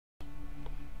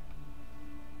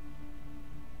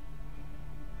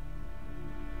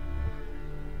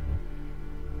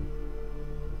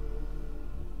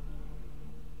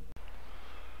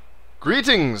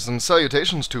Greetings and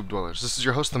salutations, Tube Dwellers. This is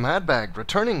your host, the Mad Bag,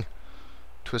 returning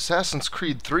to Assassin's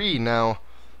Creed 3. Now,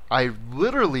 I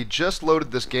literally just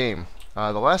loaded this game.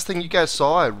 The last thing you guys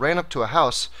saw, I ran up to a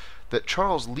house that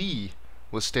Charles Lee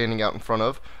was standing out in front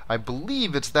of. I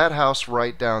believe it's that house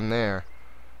right down there.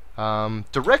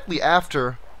 Directly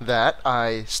after that,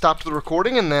 I stopped the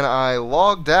recording and then I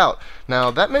logged out. Now,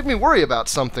 that made me worry about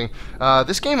something.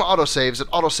 This game autosaves. It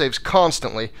autosaves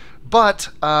constantly, but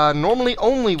normally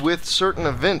only with certain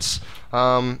events.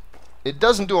 It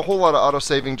doesn't do a whole lot of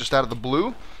autosaving just out of the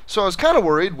blue, so I was kind of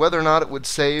worried whether or not it would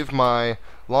save my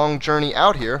long journey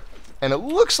out here, and it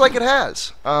looks like it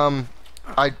has.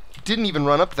 I didn't even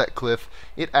run up that cliff.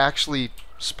 It actually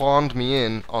spawned me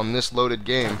in on this loaded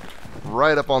game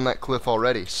right up on that cliff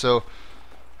already, so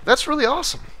that's really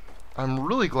awesome. I'm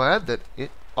really glad that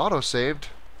it autosaved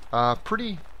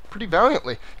pretty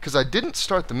valiantly, because I didn't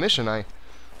start the mission. I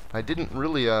didn't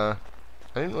really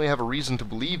have a reason to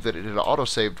believe that it had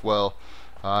autosaved well,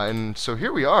 and so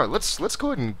here we are. Let's go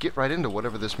ahead and get right into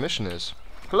whatever this mission is.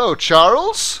 Hello,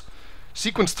 Charles.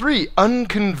 Sequence 3,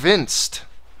 Unconvinced.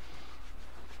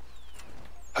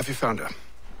 Have you found her?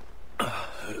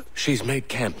 She's made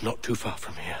camp not too far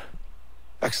from here.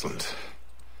 Excellent.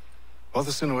 Well,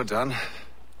 the sooner we're done,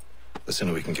 the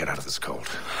sooner we can get out of this cold.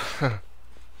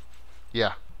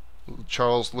 Yeah,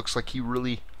 Charles looks like he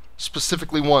really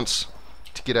specifically wants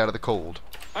to get out of the cold.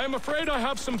 I am afraid I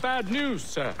have some bad news,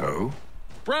 sir. Oh?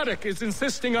 Braddock is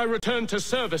insisting I return to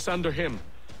service under him.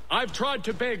 I've tried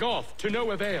to beg off, to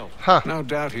no avail. Huh. No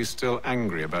doubt he's still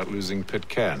angry about losing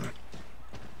Pitcairn.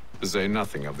 To say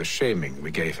nothing of the shaming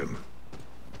we gave him.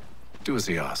 Do as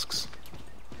he asks.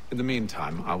 In the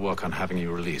meantime, I'll work on having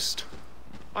you released.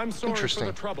 I'm sorry for Interesting.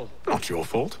 the trouble. Not your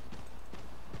fault.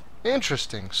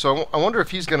 Interesting. So I wonder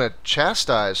if he's gonna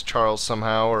chastise Charles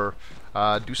somehow, or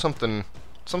do something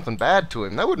bad to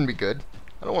him. That wouldn't be good.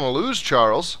 I don't want to lose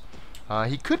Charles.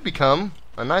 He could become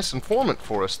a nice informant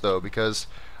for us, though, because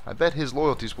I bet his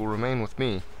loyalties will remain with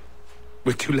me.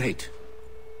 We're too late.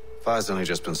 Fire's only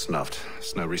just been snuffed.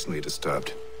 Snow recently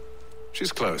disturbed.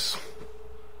 She's close.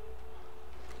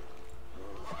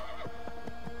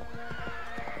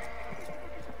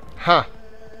 Huh.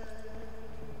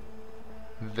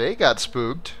 They got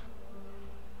spooked.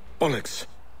 Bollocks.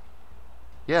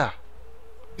 Yeah.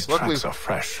 These Luckily, tracks are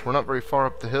fresh. we're not very far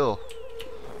up the hill.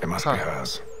 It must Huh. be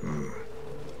hers.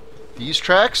 These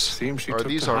tracks? Seems she or took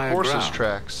these the are higher horses' ground.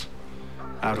 tracks?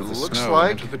 Out of the Looks snow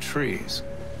like- and into the trees.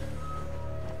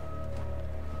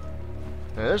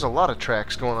 Now, there's a lot of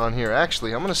tracks going on here.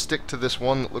 Actually, I'm going to stick to this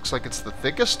one that looks like it's the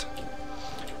thickest.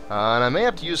 And I may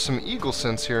have to use some eagle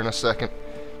sense here in a second.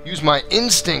 Use my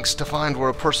instincts to find where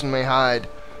a person may hide.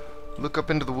 Look up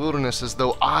into the wilderness as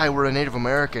though I were a Native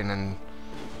American and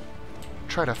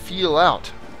try to feel out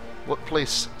what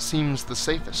place seems the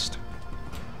safest.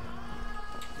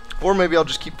 Or maybe I'll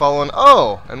just keep following.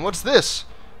 Oh, and what's this?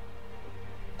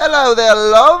 Hello there,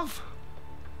 love!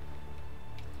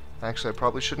 Actually, I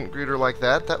probably shouldn't greet her like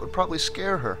that. That would probably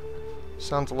scare her.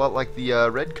 Sounds a lot like the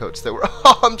redcoats that were...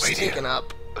 Oh, I'm Wait sneaking here.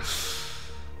 up.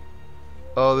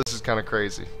 Oh, this is kind of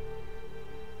crazy.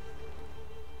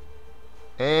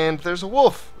 And there's a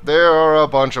wolf. There are a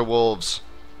bunch of wolves.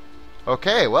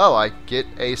 Okay, well, I get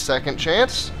a second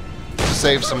chance to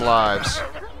save some lives.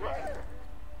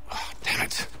 Oh, damn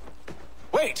it.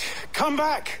 Wait! Come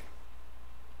back!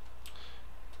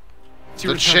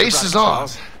 The chase is on.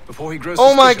 Before he grows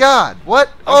Oh my suspicious. god, what?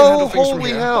 I can Oh, handle things from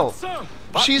holy here. hell. Sir,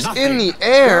 But She's nothing. in the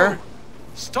air. Go.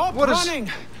 Stop What is- running!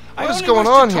 what is going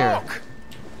on here?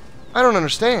 I don't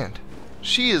understand.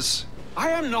 She is... I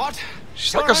am not.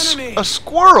 She's your like enemy. a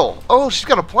squirrel. Oh, she's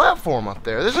got a platform up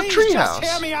there. There's Please a tree just hear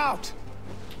house. me out.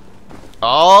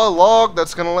 Oh, log.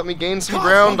 That's going to let me gain some God,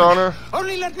 ground on woman, her.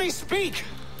 Only let me speak.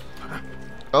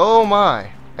 Oh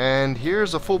my. And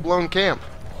here's a full-blown camp.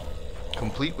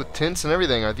 Complete with tents and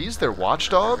everything. Are these their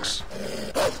watchdogs?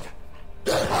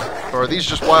 Or are these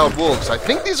just wild wolves? I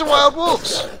think these are wild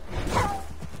wolves.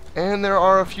 And there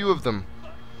are a few of them.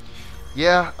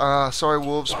 Yeah, sorry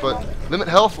wolves, but limit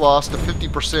health loss to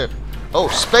 50%. Oh,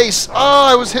 space! Oh,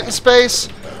 I was hitting space!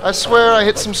 I swear I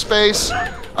hit some space.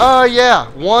 Yeah,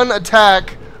 one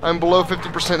attack, I'm below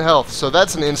 50% health, so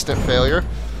that's an instant failure.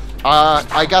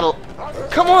 I gotta...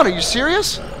 Come on, are you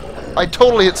serious? I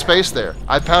totally hit space there.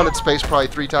 I pounded space probably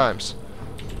 3 times.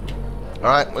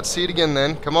 Alright, let's see it again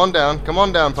then. Come on down,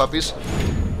 puppies.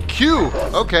 Q!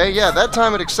 Okay, yeah, that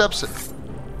time it accepts it.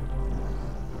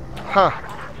 Huh.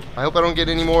 I hope I don't get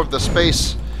any more of the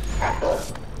space.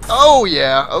 Oh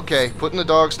yeah, okay. Putting the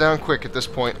dogs down quick at this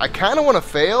point. I kind of want to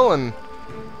fail and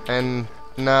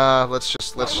nah. Let's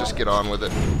just get on with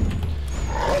it.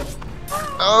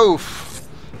 Oh!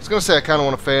 I was gonna say I kind of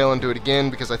want to fail and do it again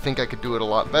because I think I could do it a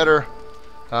lot better.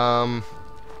 That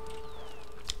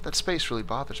space really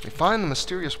bothers me. Find the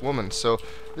mysterious woman. So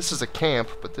this is a camp,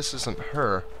 but this isn't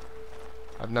her.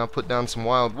 I've now put down some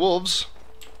wild wolves.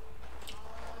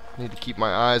 Need to keep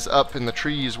my eyes up in the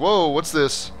trees. Whoa, what's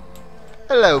this?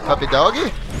 Hello, puppy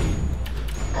doggy.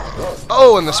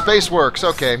 Oh, and the space works.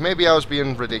 Okay, maybe I was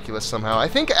being ridiculous somehow. I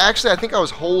think I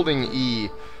was holding E,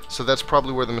 so that's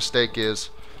probably where the mistake is.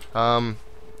 I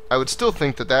would still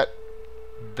think that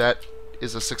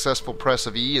is a successful press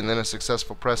of E and then a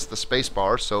successful press of the space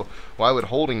bar, so why would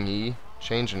holding E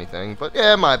change anything? But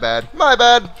yeah, my bad. My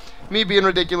bad! Me being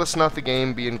ridiculous, not the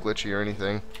game being glitchy or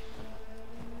anything.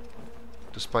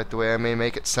 Despite the way I may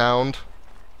make it sound.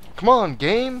 Come on,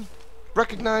 game!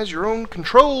 Recognize your own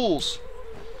controls!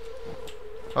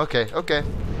 Okay, okay.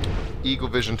 Eagle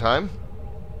vision time.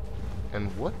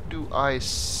 And what do I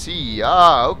see?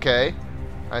 Ah, okay.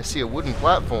 I see a wooden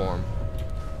platform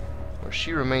where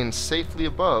she remains safely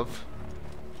above.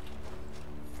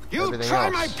 You try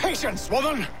my patience,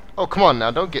 woman! Oh, come on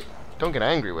now, don't get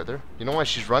angry with her. You know why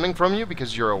she's running from you?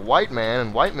 Because you're a white man,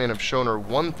 and white men have shown her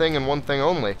one thing and one thing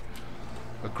only.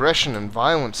 Aggression and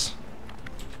violence.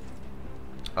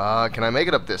 Can I make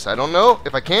it up this? I don't know.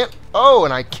 If I can't... Oh,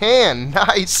 and I can!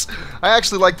 Nice! I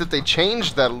actually like that they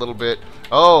changed that a little bit.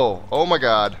 Oh my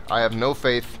god. I have no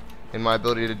faith in my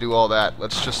ability to do all that.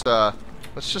 Let's just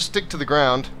stick to the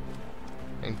ground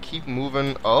and keep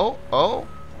moving. Oh.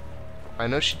 I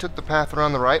know she took the path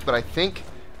around the right, but I think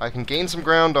I can gain some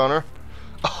ground on her.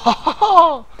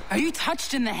 Oh! Are you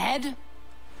touched in the head?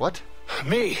 What?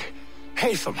 Me,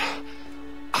 Hatham.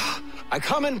 I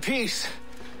come in peace.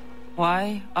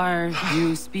 Why are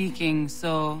you speaking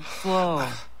so slow?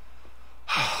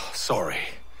 Sorry.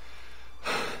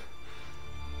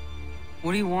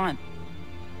 What do you want?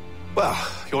 Well,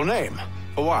 your name,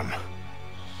 for one.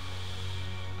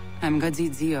 I'm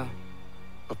Gadzit Zio.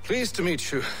 Pleased to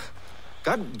meet you.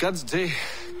 God's day.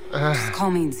 Just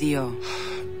call me Zio.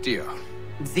 Dio.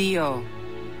 Zio.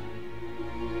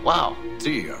 Wow.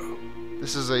 Dio.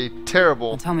 This is a terrible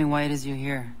Well, tell me why it is you're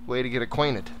here. way to get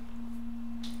acquainted.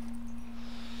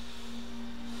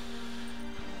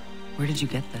 Where did you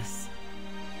get this?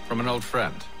 From an old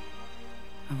friend.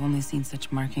 I've only seen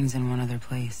such markings in one other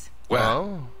place.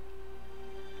 Well,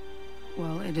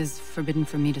 Well, it is forbidden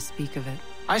for me to speak of it.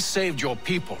 I saved your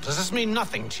people. Does this mean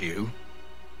nothing to you?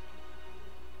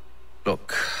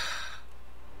 Look,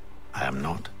 I am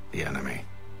not the enemy.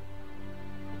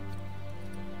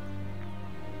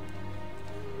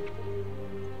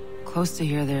 Close to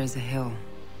here, there is a hill.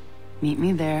 Meet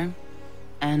me there,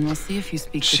 and we'll see if you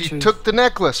speak the she truth. took the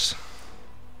necklace.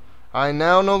 I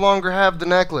now no longer have the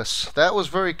necklace. That was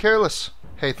very careless,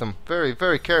 Hatham. Very,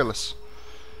 very careless.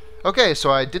 Okay,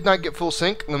 so I did not get full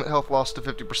sync. Limit health lost to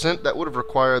 50%. That would have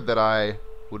required that I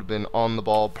would have been on the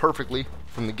ball perfectly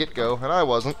from the get-go, and I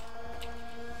wasn't.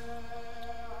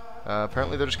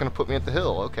 Apparently they're just going to put me at the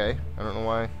hill. Okay. I don't know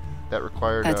why that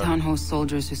required... That town hosts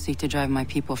soldiers who seek to drive my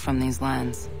people from these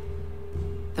lands.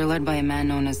 They're led by a man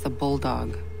known as the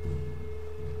Bulldog.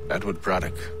 Edward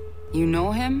Braddock. You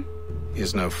know him? He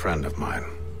is no friend of mine.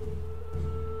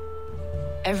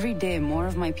 Every day, more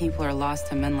of my people are lost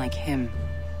to men like him.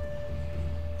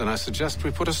 Then I suggest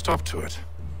we put a stop to it.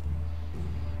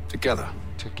 Together.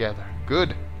 Together.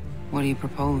 Good. What do you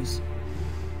propose?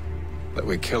 That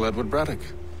we kill Edward Braddock.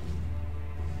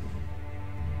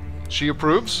 She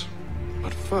approves.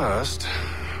 But first,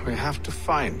 we have to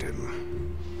find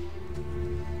him.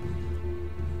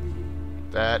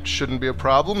 That shouldn't be a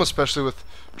problem, especially with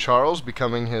Charles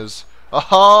becoming his...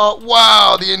 Aha!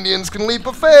 Wow! The Indians can leap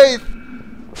of faith!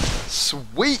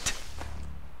 Sweet!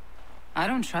 I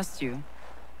don't trust you.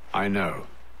 I know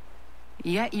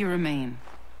Yet you remain.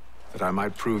 that I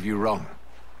might prove you wrong.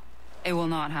 It will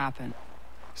not happen.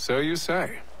 So you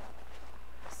say.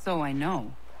 So I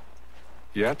know.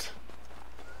 Yet,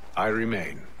 I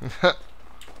remain.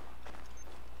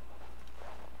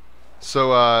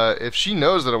 So, if she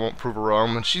knows that I won't prove her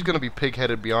wrong, then she's going to be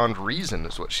pig-headed beyond reason,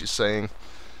 is what she's saying.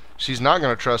 She's not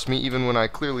going to trust me, even when I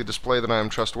clearly display that I am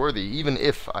trustworthy. Even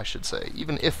if, I should say.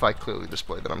 Even if I clearly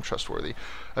display that I'm trustworthy.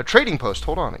 A trading post,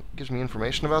 hold on, it gives me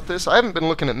information about this. I haven't been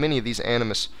looking at many of these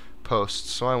Animus posts,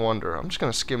 so I wonder. I'm just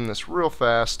going to skim this real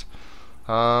fast.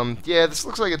 Yeah, this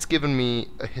looks like it's giving me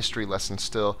a history lesson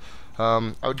still.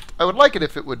 I would like it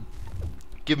if it would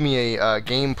give me a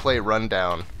gameplay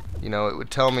rundown. You know, it would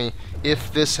tell me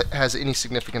if this has any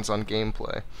significance on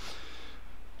gameplay.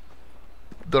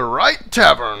 The Right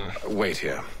Tavern! Wait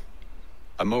here.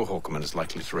 A Mohawkman is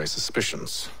likely to raise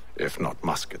suspicions, if not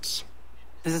muskets.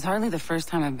 This is hardly the first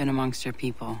time I've been amongst your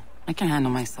people. I can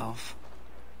handle myself.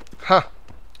 Huh.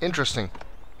 Interesting.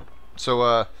 So,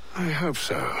 I hope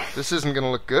so. this isn't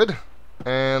gonna look good,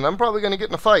 and I'm probably gonna get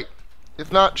in a fight.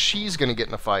 If not, she's gonna get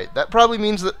in a fight. That probably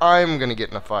means that I'm gonna get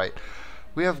in a fight.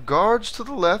 We have guards to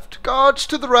the left, guards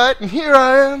to the right, and here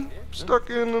I am, stuck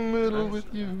in the middle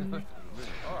with you.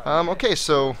 Okay,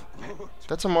 so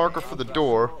that's a marker for the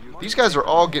door. These guys are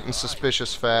all getting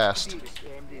suspicious fast.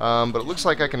 But it looks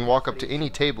like I can walk up to any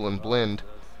table and blend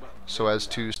so as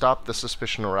to stop the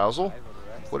suspicion arousal.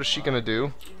 What is she gonna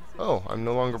do? Oh, I'm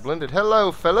no longer blended.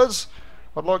 Hello, fellas.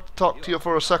 I'd like to talk to you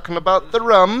for a second about the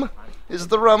rum. Is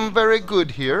the rum very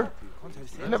good here?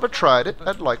 Never tried it.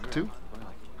 I'd like to.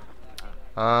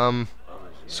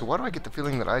 So why do I get the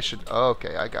feeling that I should... Oh,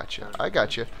 okay, I got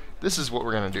you. This is what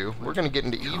we're gonna do. We're gonna get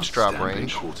into eavesdrop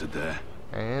range. There.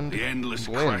 And The endless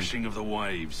blend. crashing of the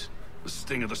waves, the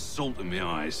sting of the salt in my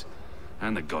eyes,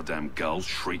 and the goddamn gulls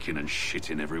shrieking and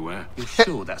shitting everywhere. You're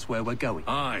sure that's where we're going?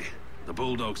 Aye, the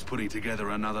Bulldog's putting together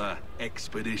another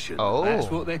expedition. Oh. That's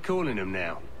what they're calling them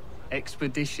now.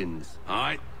 Expeditions.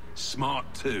 Aye, smart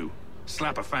too.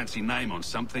 Slap a fancy name on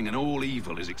something and all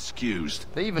evil is excused.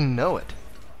 They even know it.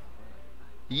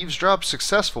 Eavesdrop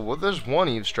successful. Well, there's one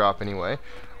eavesdrop anyway.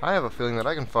 I have a feeling that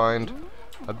I can find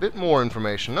a bit more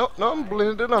information. No, I'm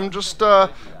blended. I'm just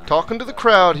talking to the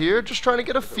crowd here, just trying to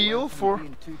get a feel for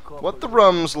what the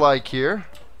rum's like here.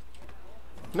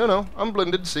 No, I'm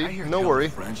blended. See, no worry.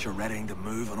 French are readying to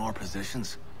move on our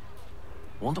positions.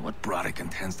 Wonder what Braddock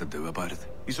intends to do about it.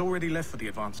 He's already left for the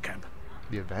advanced camp.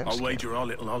 The advanced I'll camp. wager our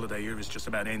little holiday here is just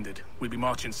about ended. We'll be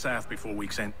marching south before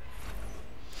week's end.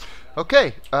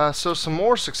 Okay, so some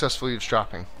more successful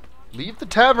eavesdropping. Leave the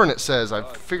tavern, it says.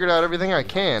 I've figured out everything I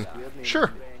can.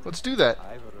 Sure, let's do that.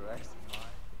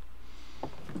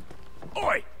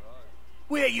 Oi!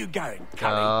 Where you going,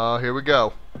 Cully? Oh, here we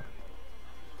go.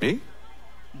 Me?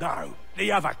 No,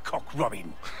 the other cock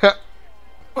Robin.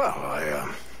 Well,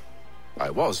 I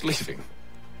was leaving.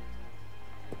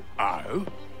 Oh?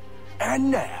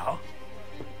 And now?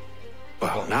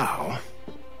 Well, now...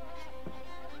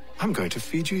 I'm going to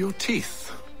feed you your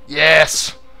teeth.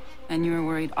 Yes! And you were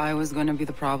worried I was going to be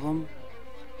the problem?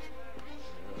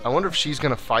 I wonder if she's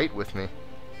gonna fight with me.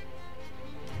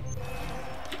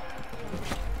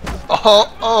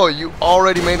 Oh, you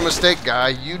already made a mistake, guy.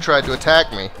 You tried to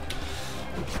attack me.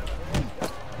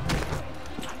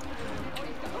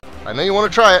 I know you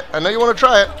want to try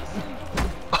it.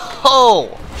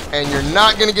 Oh! And you're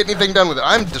not gonna get anything done with it.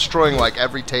 I'm destroying like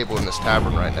every table in this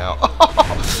tavern right now.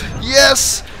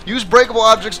 Yes! Use breakable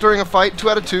objects during a fight. 2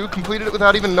 out of 2. Completed it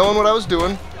without even knowing what I was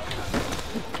doing.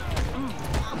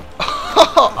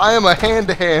 I am a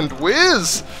hand-to-hand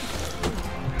whiz.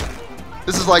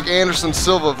 This is like Anderson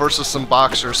Silva versus some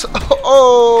boxers.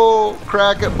 Oh,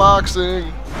 crack at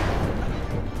boxing.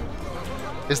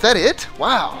 Is that it?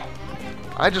 Wow.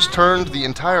 I just turned the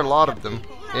entire lot of them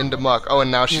into muck. Oh,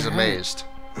 and now she's amazed.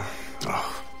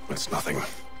 Oh, it's nothing.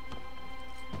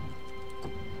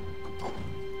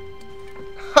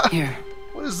 Here,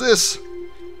 What is this?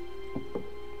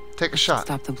 Take a shot.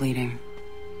 stop the bleeding.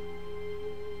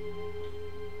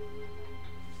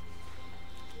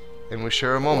 And we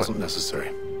share a It moment. wasn't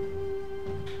necessary.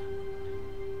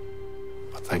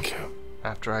 But thank you.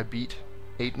 After I beat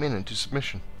 8 men into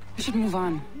submission. We should move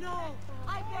on.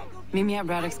 Meet me at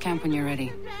Braddock's camp when you're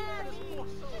ready.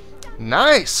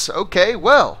 Nice! Okay,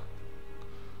 well.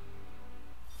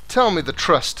 Tell me the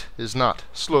trust is not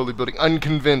slowly building.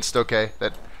 Unconvinced, okay.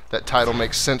 That title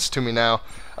makes sense to me now.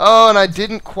 Oh, and I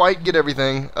didn't quite get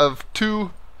everything. Of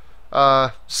 2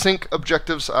 sync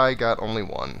objectives, I got only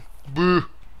 1. Boo.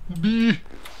 Bee.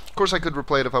 Of course, I could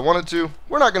replay it if I wanted to.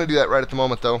 We're not going to do that right at the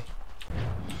moment, though.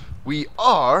 We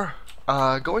are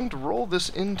going to roll this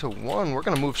into 1. We're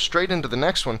going to move straight into the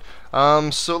next one.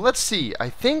 So let's see. I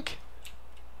think...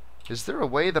 Is there a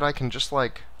way that I can just,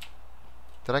 like...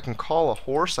 that I can call a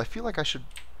horse? I feel like I should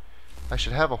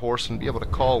have a horse and be able to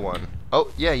call one.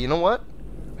 Oh, yeah, you know what?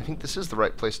 I think this is the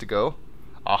right place to go.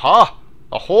 Aha!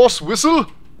 A horse whistle?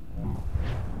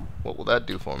 What will that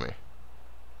do for me?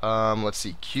 Let's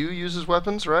see. Q uses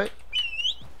weapons, right?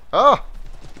 Oh!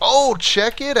 Oh,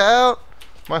 check it out!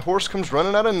 My horse comes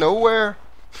running out of nowhere.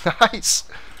 Nice!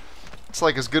 It's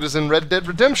like as good as in Red Dead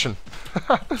Redemption.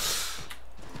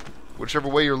 Whichever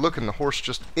way you're looking, the horse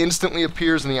just instantly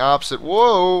appears in the opposite.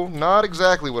 Whoa! Not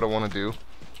exactly what I want to do.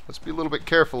 Let's be a little bit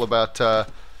careful about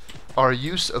our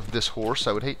use of this horse.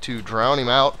 I would hate to drown him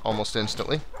out almost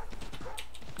instantly.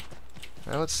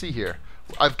 Now let's see here.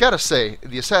 I've got to say,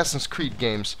 the Assassin's Creed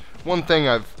games, one thing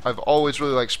I've always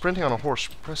really liked, sprinting on a horse,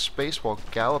 press space while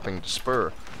galloping to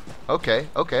spur. Okay,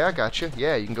 I got you.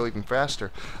 Yeah, you can go even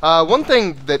faster. One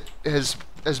thing that has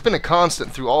has been a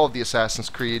constant through all of the Assassin's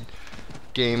Creed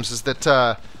games is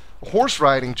that horse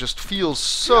riding just feels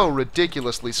so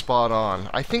ridiculously spot on.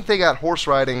 I think they got horse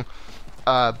riding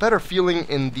better feeling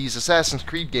in these Assassin's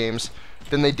Creed games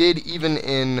than they did even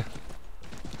in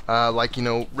like, you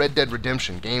know, Red Dead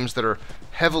Redemption, games that are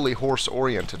heavily horse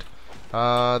oriented.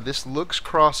 This looks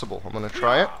crossable. I'm gonna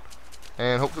try it,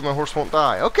 and hopefully my horse won't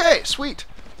die. Okay, sweet.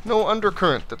 No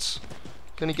undercurrent that's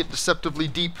gonna get deceptively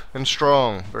deep and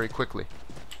strong very quickly.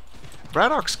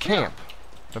 Braddock's camp.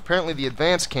 Apparently the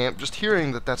advanced camp, just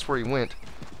hearing that that's where he went,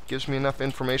 gives me enough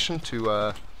information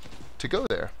to go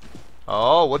there.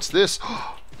 Oh, what's this?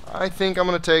 I think I'm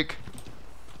gonna take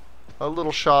a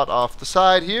little shot off the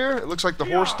side here. It looks like the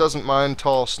horse doesn't mind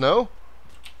tall snow,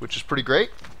 which is pretty great.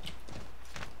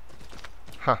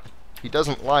 Huh. He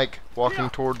doesn't like walking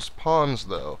towards ponds,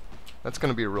 though. That's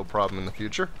gonna be a real problem in the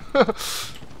future.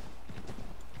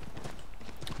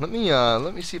 Let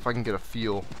me see if I can get a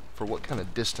feel for what kind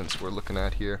of distance we're looking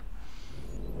at here.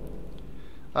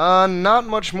 Not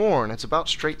much more, and it's about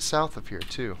straight south of here,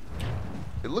 too.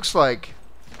 It looks like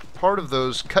part of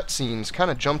those cutscenes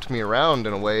kind of jumped me around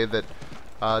in a way that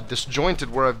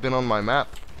disjointed where I've been on my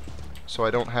map, so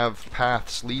I don't have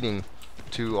paths leading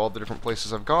to all the different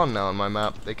places I've gone now on my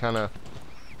map. They kind of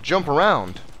jump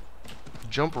around.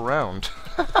 Jump around.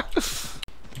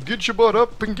 Get your butt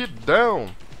up and get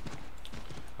down.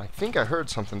 I think I heard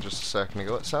something just a second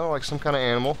ago. It sounded like some kind of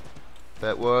animal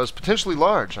that was potentially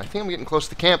large. I think I'm getting close to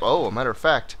the camp. Oh, a matter of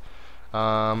fact,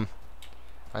 I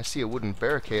see a wooden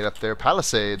barricade up there,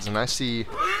 palisades, and I see...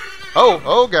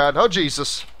 Oh God, oh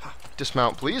Jesus.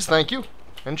 Dismount, please, thank you,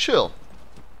 and chill.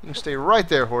 You can stay right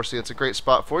there, horsey. It's a great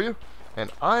spot for you. And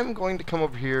I'm going to come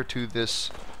over here to this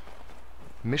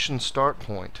mission start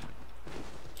point.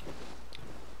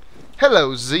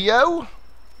 Hello, Zio.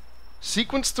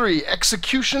 Sequence 3,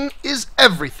 execution is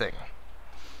everything.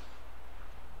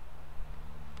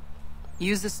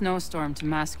 Use the snowstorm to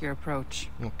mask your approach.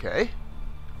 Okay.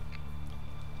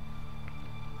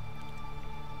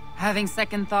 Having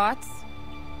second thoughts?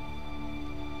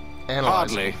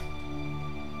 Analyze. Hardly.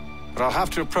 But I'll have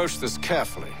to approach this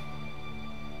carefully.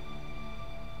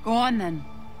 Go on then.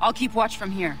 I'll keep watch from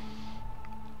here.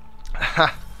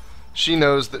 She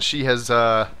knows that she has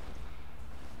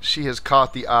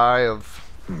caught the eye of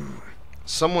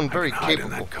someone very capable. Hide in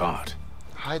that cart.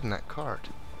 Hide in that cart.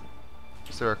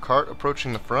 Is there a cart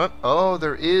approaching the front? Oh,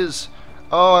 there is.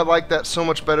 Oh, I like that so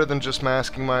much better than just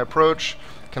masking my approach.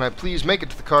 Can I please make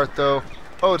it to the cart, though?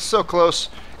 Oh, it's so close.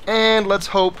 And let's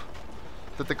hope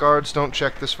that the guards don't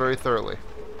check this very thoroughly.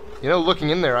 You know, looking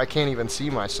in there, I can't even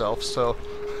see myself, so...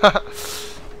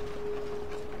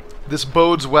 This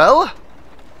bodes well.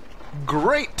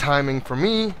 Great timing for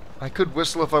me. I could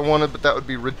whistle if I wanted, but that would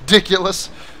be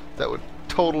ridiculous. That would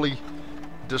totally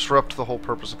disrupt the whole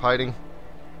purpose of hiding.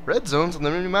 Red zones on the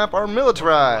mini-map are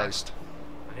militarized.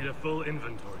 I need a full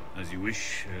inventory. As you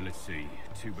wish. Let's see.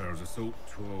 2 barrels of salt,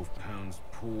 12 pounds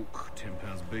pork, 10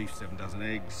 pounds beef, 7 dozen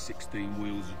eggs, 16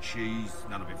 wheels of cheese.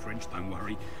 None of it French, don't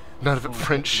worry. None of it 5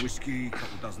 French. Whiskey, a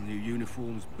couple dozen new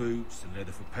uniforms, boots and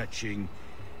leather for patching,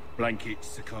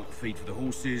 blankets, a cart feed for the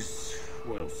horses.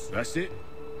 What else? That's it.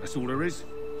 That's all there is.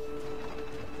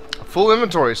 Full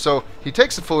inventory. So he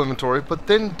takes a full inventory, but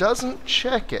then doesn't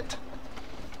check it.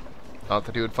 Not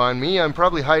that he would find me. I'm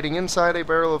probably hiding inside a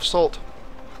barrel of salt.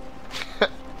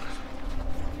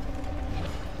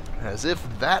 As if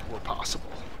that were possible.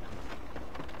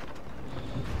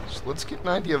 So let's get an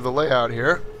idea of the layout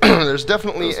here. There's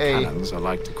definitely Those cannons are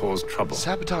like to cause trouble.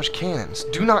 Sabotage cannons.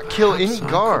 Do not kill any Perhaps I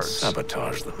could guards.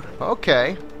 Sabotage them.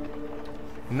 Okay.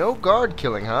 No guard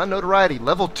killing, huh? Notoriety.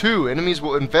 Level 2. Enemies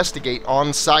will investigate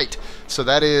on site. So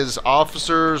that is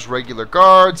officers, regular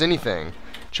guards, anything.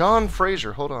 John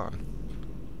Fraser. Hold on.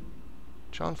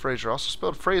 John Fraser, also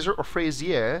spelled Fraser or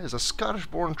Frazier, is a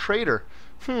Scottish-born trader.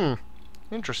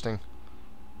 Interesting.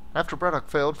 After Braddock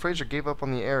failed, Fraser gave up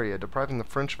on the area, depriving the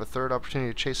French of a third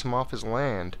opportunity to chase him off his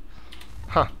land.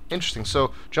 Huh, interesting.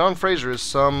 So, John Fraser is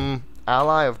some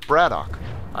ally of Braddock,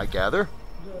 I gather.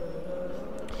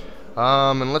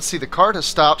 And let's see, the cart has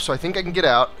stopped, so I think I can get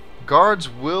out. Guards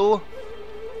will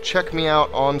check me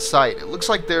out on site. It looks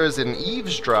like there is an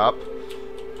eavesdrop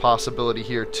possibility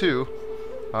here, too.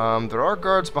 There are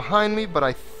guards behind me, but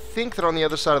I think they're on the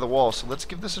other side of the wall, so let's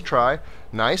give this a try.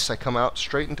 Nice, I come out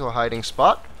straight into a hiding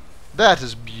spot. That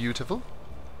is beautiful.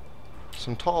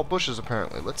 Some tall bushes,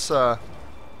 apparently. Let's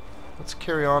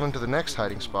carry on into the next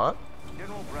hiding spot.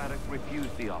 General Braddock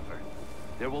refused the offer.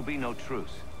 There will be no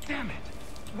truce. Damn it!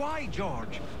 Why,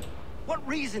 George? What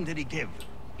reason did he give?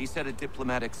 He said a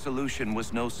diplomatic solution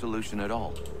was no solution at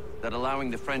all. that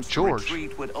allowing the French to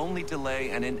retreat would only delay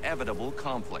an inevitable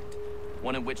conflict,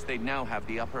 one in which they now have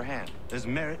the upper hand. There's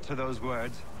merit to those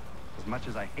words, as much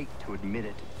as I hate to admit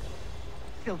it.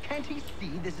 Still, can't he see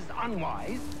this is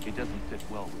unwise? It doesn't sit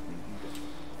well with me either.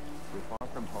 We're far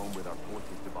from home with our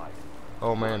forces divided.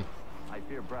 Oh man. I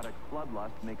fear Braddock's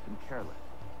bloodlust makes him careless.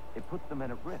 It puts the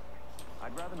men at risk.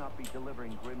 I'd rather not be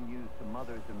delivering grim news to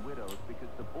mothers and widows because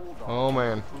the bulldog... Oh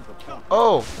man.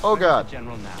 Oh god.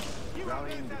 General now.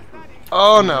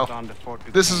 Oh no.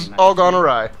 This is all gone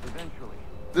awry.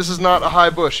 This is not a high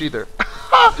bush either.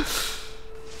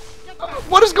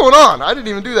 What is going on? I didn't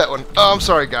even do that one. Oh, I'm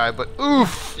sorry, guy, but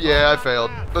oof. Yeah, I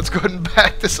failed. Let's go ahead and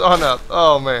back this on up.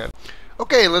 Oh man.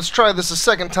 Okay, let's try this a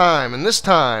second time, and this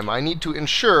time I need to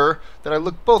ensure that I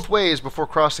look both ways before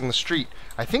crossing the street.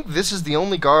 I think this is the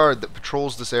only guard that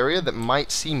patrols this area that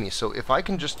might see me, so if I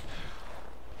can just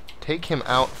take him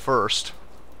out first.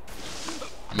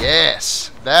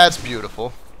 Yes, that's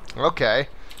beautiful. Okay,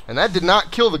 and that did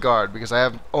not kill the guard because I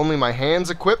have only my hands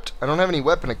equipped. I don't have any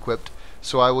weapon equipped,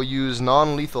 so I will use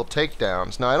non-lethal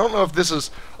takedowns. Now, I don't know if this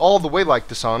is all the way like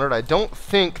Dishonored. I don't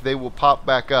think they will pop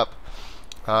back up.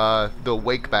 They'll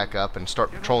wake back up and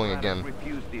start patrolling again,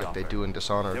 like they do in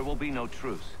Dishonored. There will be no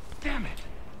truce. Damn it!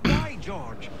 Why,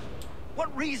 George?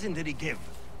 What reason did he give?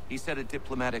 He said a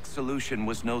diplomatic solution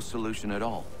was no solution at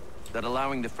all. That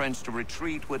allowing the French to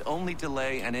retreat would only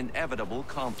delay an inevitable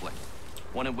conflict,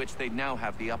 one in which they now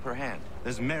have the upper hand.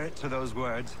 There's merit to those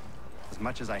words, as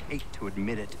much as I hate to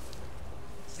admit it.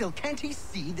 Still, can't he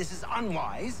see this is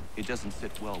unwise? It doesn't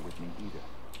sit well with me either.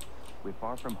 We're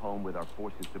far from home with our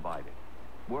forces divided.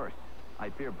 Worse, I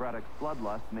fear Braddock's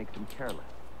bloodlust makes him careless.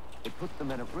 It puts the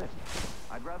men at risk.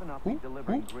 I'd rather not be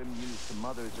delivering grim news to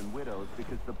mothers and widows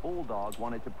because the bulldog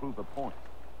wanted to prove a point.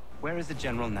 Where is the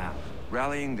general now?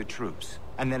 Rallying the troops.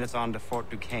 And then it's on to Fort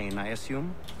Duquesne, I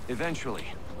assume? Eventually.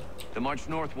 The march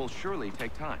north will surely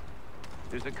take time.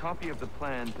 There's a copy of the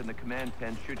plans in the command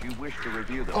tent should you wish to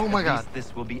review them. Oh my god.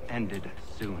 This will be ended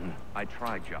soon. I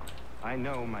tried, John. I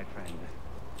know, my friend.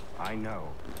 I know.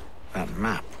 That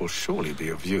map will surely be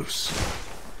of use.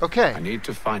 Okay. I need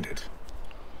to find it.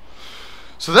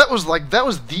 So that was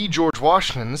the George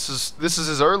Washington. This is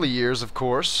his early years, of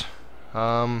course.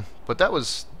 But that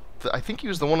was I think he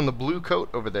was the one in the blue coat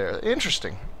over there.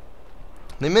 Interesting.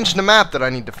 They mentioned a map that I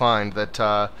need to find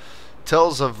that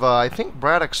tells of I think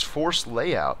Braddock's force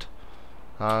layout.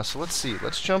 So let's see.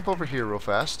 Let's jump over here real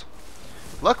fast.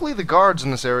 Luckily, the guards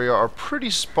in this area are pretty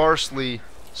sparsely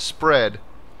spread.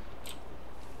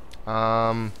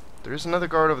 There is another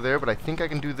guard over there, but I think I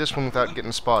can do this one without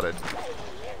getting spotted.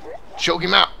 Choke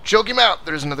him out! Choke him out!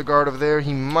 There's another guard over there.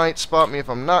 He might spot me if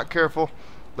I'm not careful.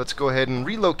 Let's go ahead and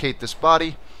relocate this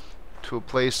body to a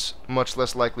place much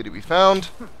less likely to be found.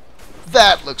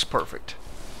 That looks perfect.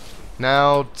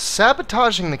 Now,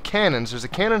 sabotaging the cannons. There's a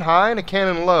cannon high and a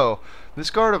cannon low.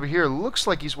 This guard over here looks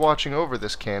like he's watching over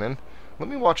this cannon. Let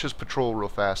me watch his patrol real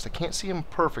fast. I can't see him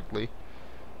perfectly.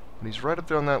 But he's right up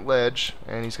there on that ledge,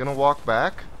 and he's going to walk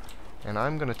back, and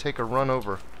I'm going to take a run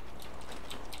over.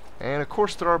 And of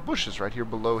course there are bushes right here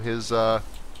below his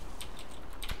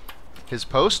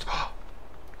post.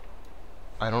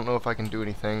 I don't know if I can do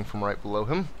anything from right below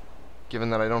him,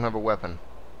 given that I don't have a weapon.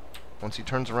 Once he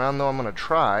turns around, though, I'm going to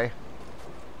try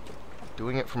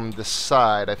doing it from this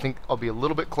side. I think I'll be a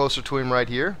little bit closer to him right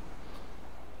here.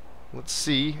 Let's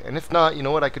see. And if not, you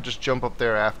know what? I could just jump up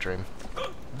there after him.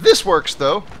 This works,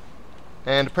 though.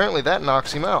 And apparently that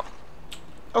knocks him out.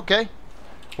 Okay.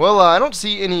 Well, I don't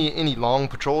see any long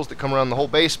patrols that come around the whole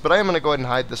base, but I am going to go ahead and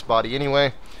hide this body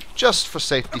anyway, just for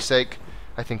safety's sake.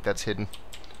 I think that's hidden.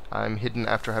 I'm hidden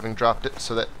after having dropped it,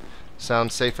 so that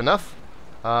sounds safe enough.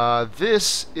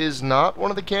 This is not one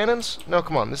of the cannons. No,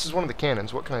 come on, this is one of the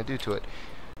cannons. What can I do to it?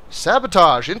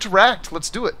 Sabotage, interact. Let's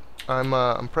do it.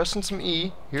 I'm pressing some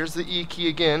E. Here's the E key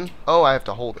again. Oh, I have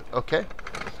to hold it. Okay.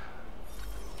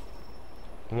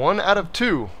 1 out of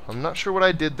 2. I'm not sure what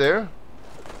I did there.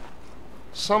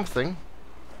 Something.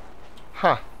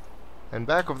 Huh. And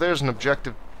back over there's an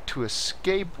objective to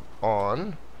escape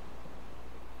on.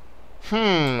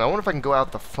 I wonder if I can go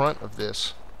out the front of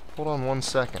this. Hold on 1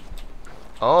 second.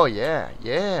 Oh, yeah.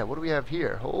 Yeah, what do we have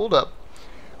here? Hold up.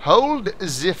 Hold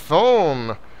the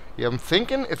phone. Yeah, I'm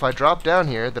thinking if I drop down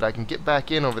here that I can get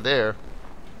back in over there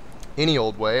any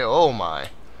old way. Oh, my.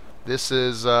 This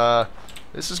is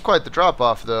quite the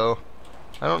drop-off, though.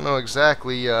 I don't know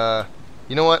exactly,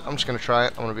 you know what? I'm just going to try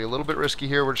it. I'm going to be a little bit risky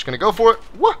here. We're just going to go for it.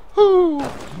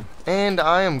 Woohoo! And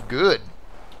I am good.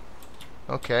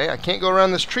 Okay, I can't go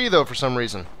around this tree, though, for some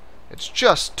reason. It's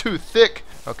just too thick.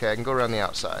 Okay, I can go around the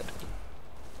outside.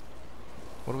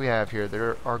 What do we have here?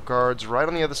 There are guards right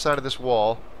on the other side of this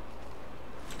wall.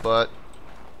 but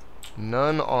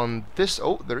none on this.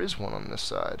 Oh, there is one on this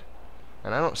side.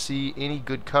 And I don't see any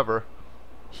good cover.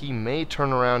 He may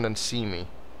turn around and see me.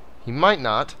 He might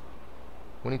not.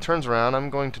 When he turns around, I'm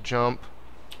going to jump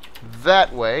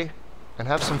that way and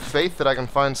have some faith that I can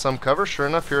find some cover. Sure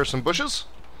enough, here are some bushes.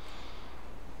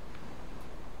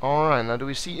 Alright, now do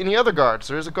we see any other guards?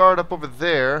 There is a guard up over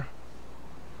there.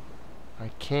 I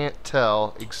can't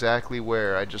tell exactly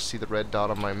where. I just see the red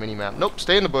dot on my mini-map. Nope,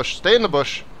 stay in the bush. Stay in the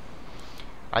bush.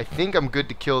 I think I'm good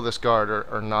to kill this guard,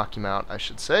 or knock him out, I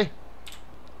should say.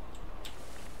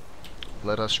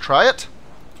 Let us try it.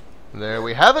 There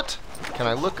we have it. Can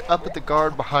I look up at the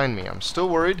guard behind me? I'm still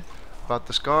worried about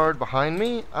this guard behind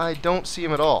me. I don't see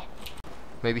him at all.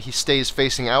 Maybe he stays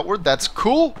facing outward. That's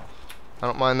cool. I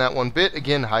don't mind that one bit.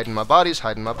 Again, hiding my bodies,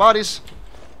 hiding my bodies.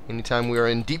 Anytime we are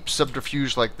in deep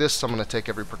subterfuge like this, I'm going to take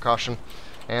every precaution.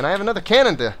 And I have another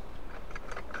cannon to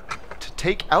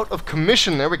take out of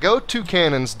commission. There we go. 2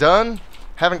 cannons done.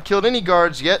 Haven't killed any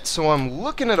guards yet, so I'm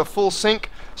looking at a full sync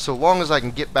so long as I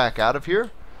can get back out of here.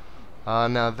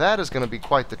 Now that is going to be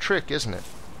quite the trick, isn't it?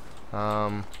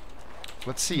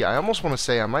 Let's see. I almost want to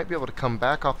say I might be able to come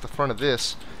back off the front of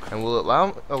this, and will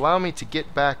it allow me to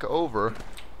get back over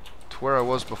to where I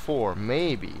was before?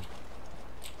 Maybe.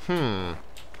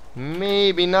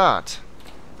 Maybe not.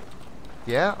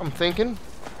 Yeah, I'm thinking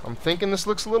this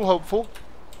looks a little hopeful.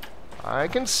 I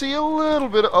can see a little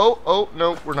bit of... Oh,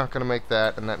 no, we're not going to make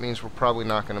that, and that means we're probably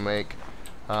not going to make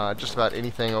just about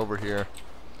anything over here.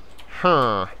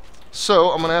 So,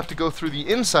 I'm going to have to go through the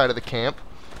inside of the camp,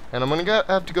 and I'm going to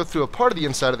have to go through a part of the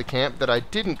inside of the camp that I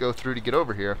didn't go through to get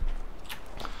over here.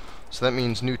 So that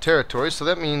means new territory, so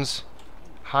that means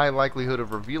high likelihood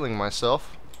of revealing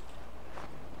myself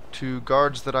to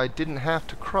guards that I didn't have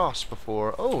to cross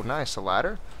before. Oh, nice, a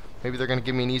ladder. Maybe they're going to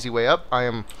give me an easy way up. I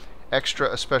am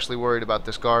extra especially worried about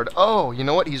this guard. Oh, you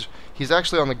know what? He's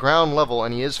actually on the ground level,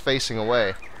 and he is facing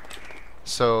away.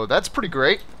 So that's pretty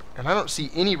great. And I don't see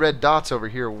any red dots over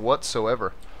here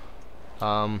whatsoever.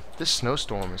 This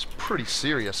snowstorm is pretty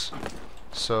serious.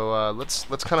 So let's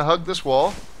kind of hug this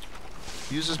wall.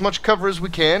 Use as much cover as we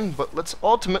can, but let's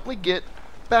ultimately get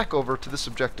back over to this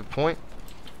objective point,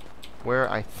 where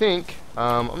I think,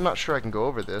 I'm not sure I can go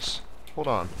over this. Hold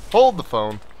on. Hold the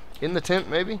phone. In the tent,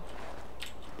 maybe?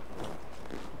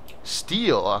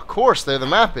 Steel. Of course, there the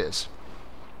map is.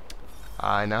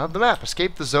 I now have the map.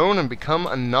 Escape the zone and become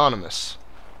anonymous.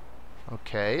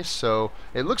 Okay, so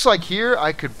it looks like here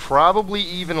I could probably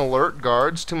even alert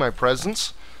guards to my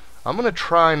presence. I'm going to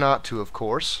try not to, of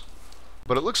course.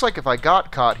 But it looks like if I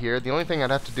got caught here, the only thing I'd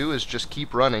have to do is just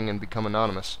keep running and become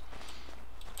anonymous.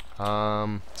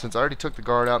 Since I already took the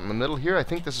guard out in the middle here, I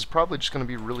think this is probably just going to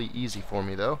be really easy for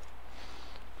me, though.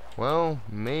 Well,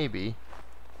 maybe.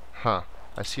 Huh.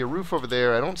 I see a roof over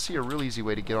there. I don't see a real easy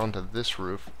way to get onto this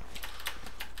roof.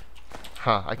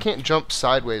 Huh. I can't jump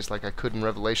sideways like I could in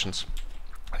Revelations.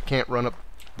 I can't run up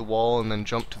the wall and then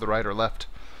jump to the right or left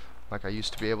like I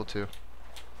used to be able to.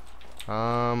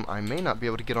 I may not be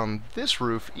able to get on this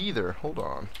roof either. Hold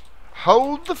on.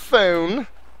 Hold the phone!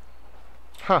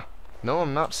 Huh. No,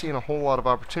 I'm not seeing a whole lot of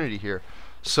opportunity here.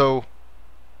 So,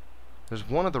 there's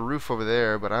one of the roof over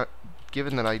there, but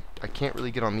given that I can't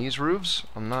really get on these roofs,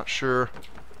 I'm not sure.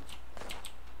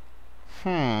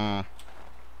 You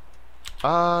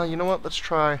know what? Let's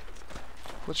try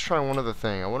one other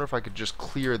thing. I wonder if I could just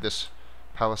clear this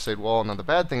palisade wall. Now, the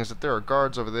bad thing is that there are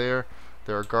guards over there.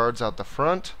 There are guards out the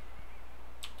front.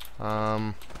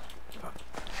 I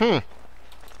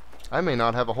may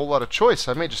not have a whole lot of choice.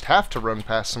 I may just have to run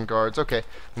past some guards. Okay,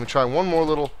 let me try one more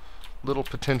little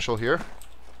potential here.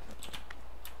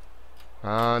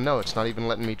 No, it's not even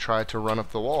letting me try to run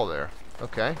up the wall there.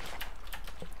 Okay.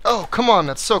 Oh, come on,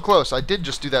 that's so close. I did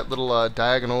just do that little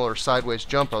diagonal or sideways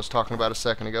jump I was talking about a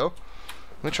second ago.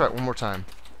 Let me try it one more time.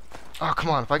 Oh, come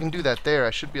on, if I can do that there,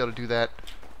 I should be able to do that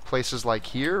places like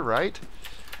here, right?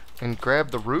 And grab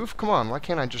the roof? Come on, why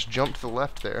can't I just jump to the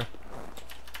left there?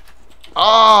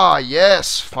 Ah,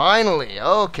 yes, finally.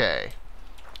 Okay.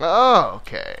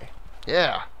 Okay.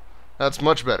 Yeah. That's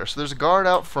much better. So there's a guard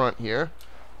out front here.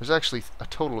 There's actually a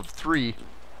total of 3.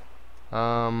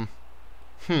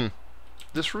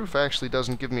 This roof actually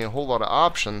doesn't give me a whole lot of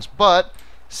options, but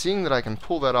seeing that I can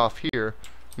pull that off here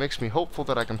makes me hopeful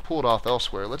that I can pull it off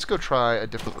elsewhere. Let's go try a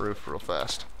different roof real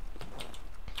fast.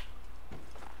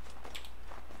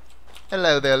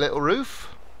 Hello there, little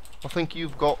roof. I think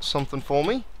you've got something for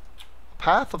me.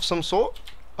 Path of some sort?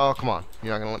 Oh, come on.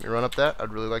 You're not going to let me run up that?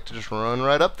 I'd really like to just run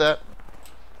right up that.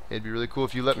 It'd be really cool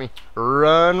if you let me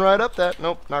run right up that.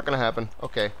 Nope, not going to happen.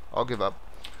 Okay, I'll give up.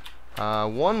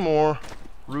 One more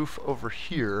roof over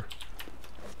here.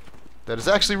 that is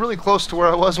actually really close to where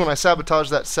I was when I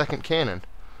sabotaged that second cannon.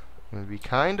 I'm going to be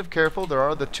kind of careful. There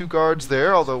are the 2 guards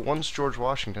there, although one's George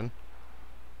Washington.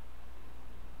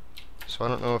 So I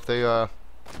don't know if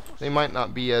they might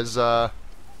not be as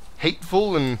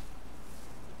hateful and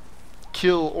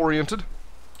kill-oriented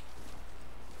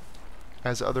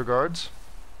as other guards.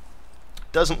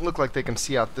 Doesn't look like they can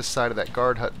see out this side of that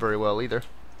guard hut very well either.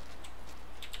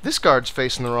 This guard's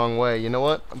facing the wrong way. You know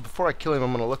what? Before I kill him,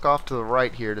 I'm going to look off to the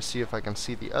right here to see if I can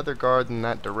see the other guard in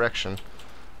that direction.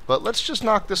 But let's just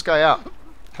knock this guy out.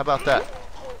 How about that?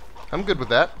 I'm good with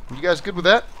that. You guys good with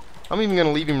that? I'm even going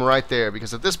to leave him right there,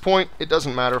 because at this point, it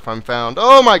doesn't matter if I'm found.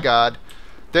 Oh my god!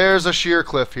 There's a sheer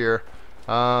cliff here.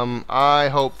 I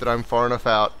hope that I'm far enough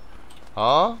out.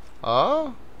 Wow,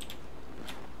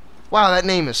 that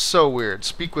name is so weird.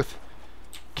 Speak with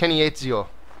Keniezio.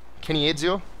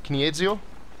 Keniezio?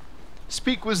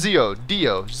 Speak with Zio. That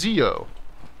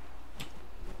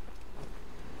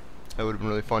would have been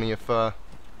really funny if, the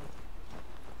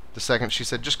second she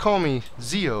said, just call me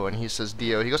Zio, and he says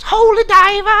Dio. He goes, Holy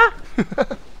Diver!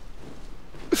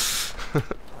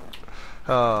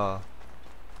 I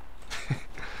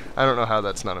don't know how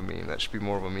that's not a meme. That should be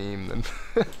more of a meme than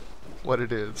what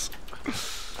it is.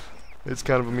 It's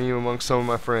kind of a meme amongst some of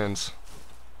my friends.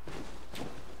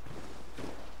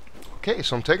 Okay,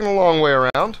 so I'm taking a long way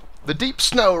around. The deep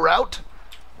snow route.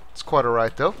 It's quite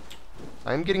alright, though.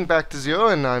 I'm getting back to Zio,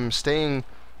 and I'm staying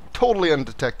totally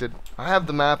undetected. I have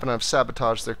the map, and I've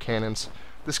sabotaged their cannons.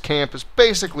 This camp is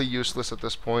basically useless at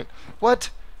this point. What?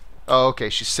 Oh,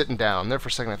 okay, she's sitting down. There for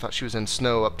a second I thought she was in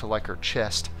snow up to, like, her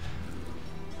chest.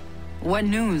 What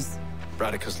news?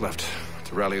 Braddock has left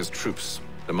to rally his troops.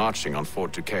 They're marching on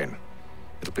Fort Duquesne.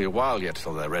 It'll be a while yet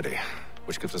till they're ready,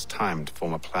 which gives us time to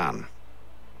form a plan.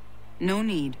 No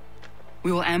need.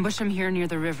 We will ambush him here near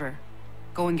the river.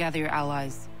 Go and gather your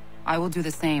allies. I will do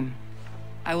the same.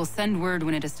 I will send word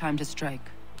when it is time to strike.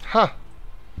 Huh.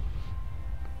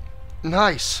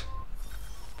 Nice.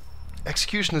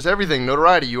 Execution is everything.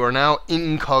 Notoriety, you are now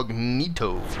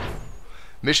incognito.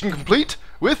 Mission complete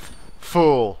with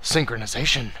full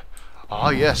synchronization. Ah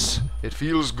yes, it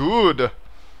feels good.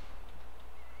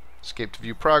 Escape to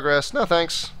view progress. No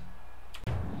thanks.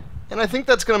 And I think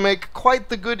that's going to make quite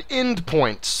the good end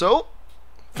point. So,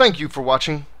 thank you for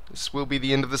watching. This will be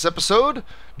the end of this episode.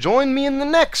 Join me in the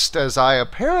next as I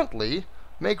apparently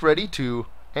make ready to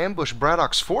ambush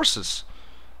Braddock's forces.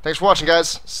 Thanks for watching,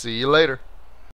 guys. See you later.